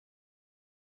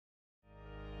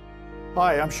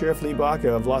Hi, I'm Sheriff Lee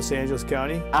Baca of Los Angeles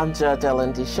County. I'm Judge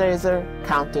Ellen DeShazer,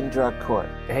 Compton Drug Court.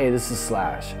 Hey, this is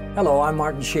Slash. Hello, I'm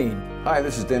Martin Sheen. Hi,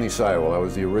 this is Denny Seiwell. I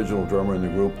was the original drummer in the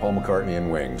group Paul McCartney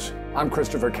and Wings. I'm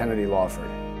Christopher Kennedy Lawford.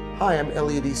 Hi, I'm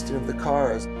Elliot Easton of The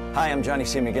Cars. Hi, I'm Johnny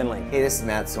C. McGinley. Hey, this is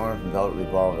Matt Sorum from Velvet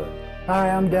Revolver. Hi,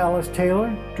 I'm Dallas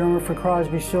Taylor, drummer for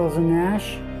Crosby, Stills and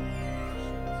Nash.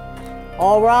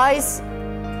 All rise.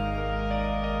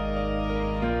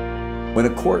 When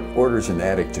a court orders an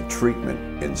addict to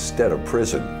treatment instead of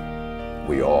prison,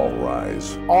 we all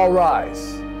rise. All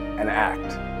rise and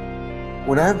act.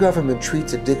 When our government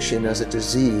treats addiction as a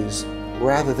disease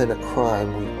rather than a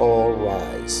crime, we all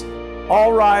rise.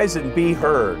 All rise and be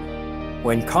heard.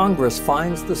 When Congress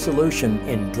finds the solution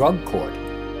in drug court,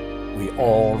 we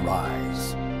all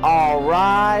rise. All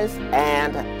rise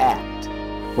and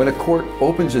act. When a court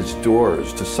opens its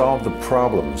doors to solve the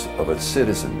problems of its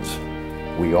citizens,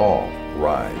 we all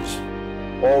rise.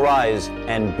 All rise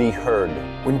and be heard.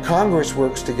 When Congress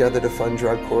works together to fund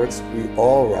drug courts, we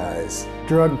all rise.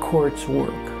 Drug courts work.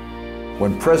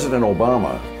 When President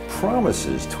Obama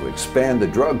promises to expand the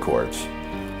drug courts,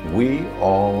 we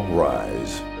all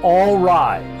rise. All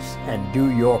rise and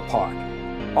do your part.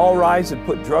 All rise and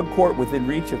put drug court within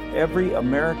reach of every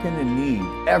American in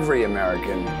need. Every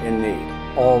American in need.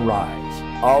 All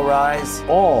rise. All rise.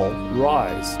 All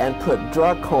rise. And put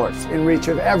drug courts In reach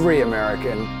of every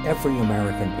American. Every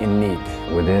American in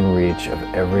need. Within reach of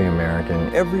every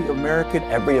American. Every American.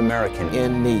 Every American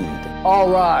in need. All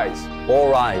rise.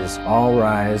 All rise. All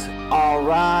rise. All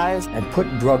rise. And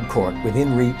put drug court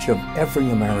within reach of every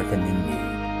American in need.